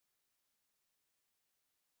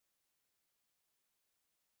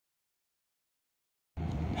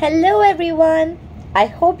Hello everyone, I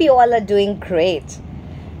hope you all are doing great.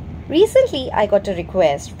 Recently I got a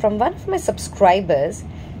request from one of my subscribers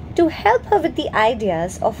to help her with the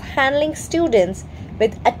ideas of handling students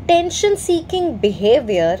with attention-seeking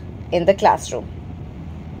behavior in the classroom.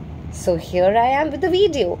 So here I am with the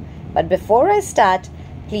video, but before I start,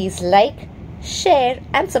 please like, share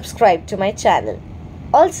and subscribe to my channel.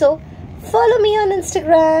 Also, follow me on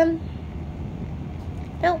Instagram.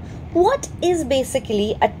 Now, what is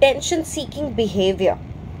basically attention-seeking behavior?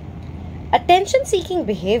 Attention-seeking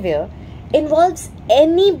behavior involves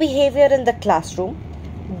any behavior in the classroom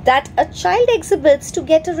that a child exhibits to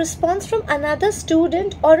get a response from another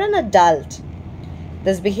student or an adult.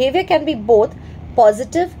 This behavior can be both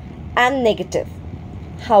positive and negative.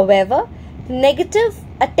 However, negative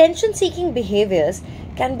attention-seeking behaviors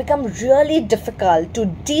can become really difficult to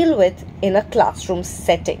deal with in a classroom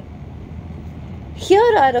setting.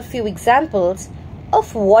 Here are a few examples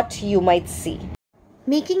of what you might see.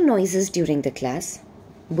 Making noises during the class,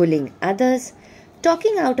 bullying others,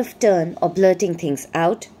 talking out of turn or blurting things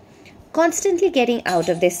out, constantly getting out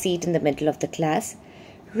of their seat in the middle of the class,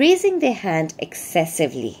 raising their hand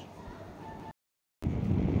excessively.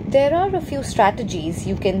 There are a few strategies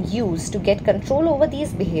you can use to get control over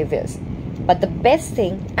these behaviors, but the best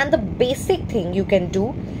thing and the basic thing you can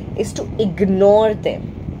do is to ignore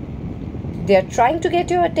them. They are trying to get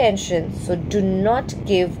your attention, so do not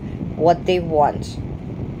give what they want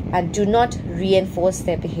and do not reinforce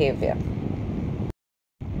their behavior.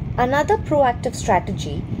 Another proactive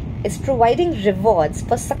strategy is providing rewards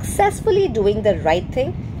for successfully doing the right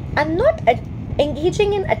thing and not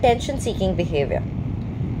engaging in attention-seeking behavior.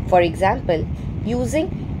 For example,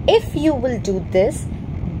 using "if you will do this,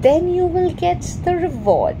 then you will get the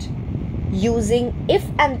reward." Using if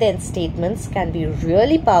and then statements can be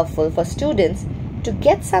really powerful for students to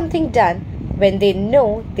get something done when they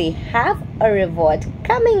know they have a reward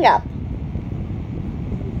coming up.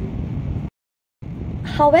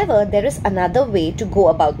 However, there is another way to go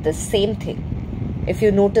about the same thing. If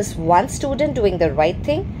you notice one student doing the right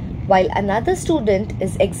thing while another student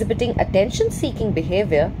is exhibiting attention-seeking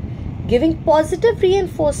behavior, giving positive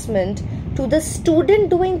reinforcement to the student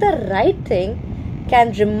doing the right thing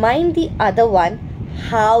can remind the other one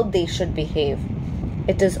how they should behave.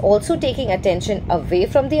 It is also taking attention away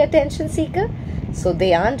from the attention seeker, so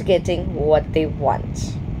they aren't getting what they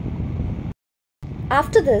want.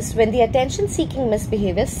 After this, when the attention-seeking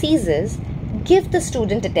misbehavior ceases, give the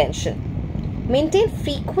student attention. Maintain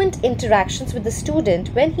frequent interactions with the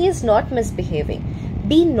student when he is not misbehaving.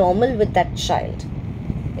 Be normal with that child.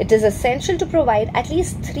 It is essential to provide at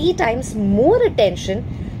least 3 times more attention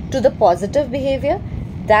to the positive behavior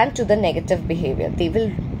than to the negative behavior. They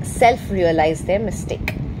will self-realize their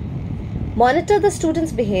mistake. Monitor the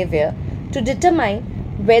student's behavior to determine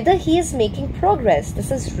whether he is making progress.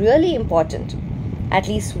 This is really important. At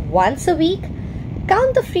least once a week,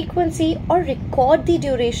 count the frequency or record the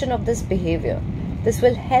duration of this behavior. This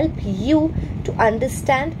will help you to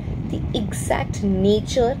understand the exact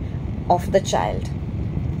nature of the child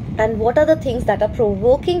and what are the things that are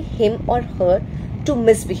provoking him or her to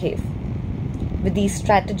misbehave. With these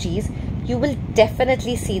strategies, you will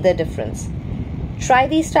definitely see the difference. Try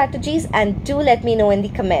these strategies and do let me know in the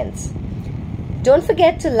comments. Don't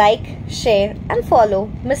forget to like, share and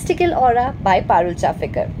follow Mystical Aura by Parul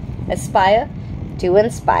Chafikar. Aspire to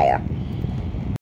inspire.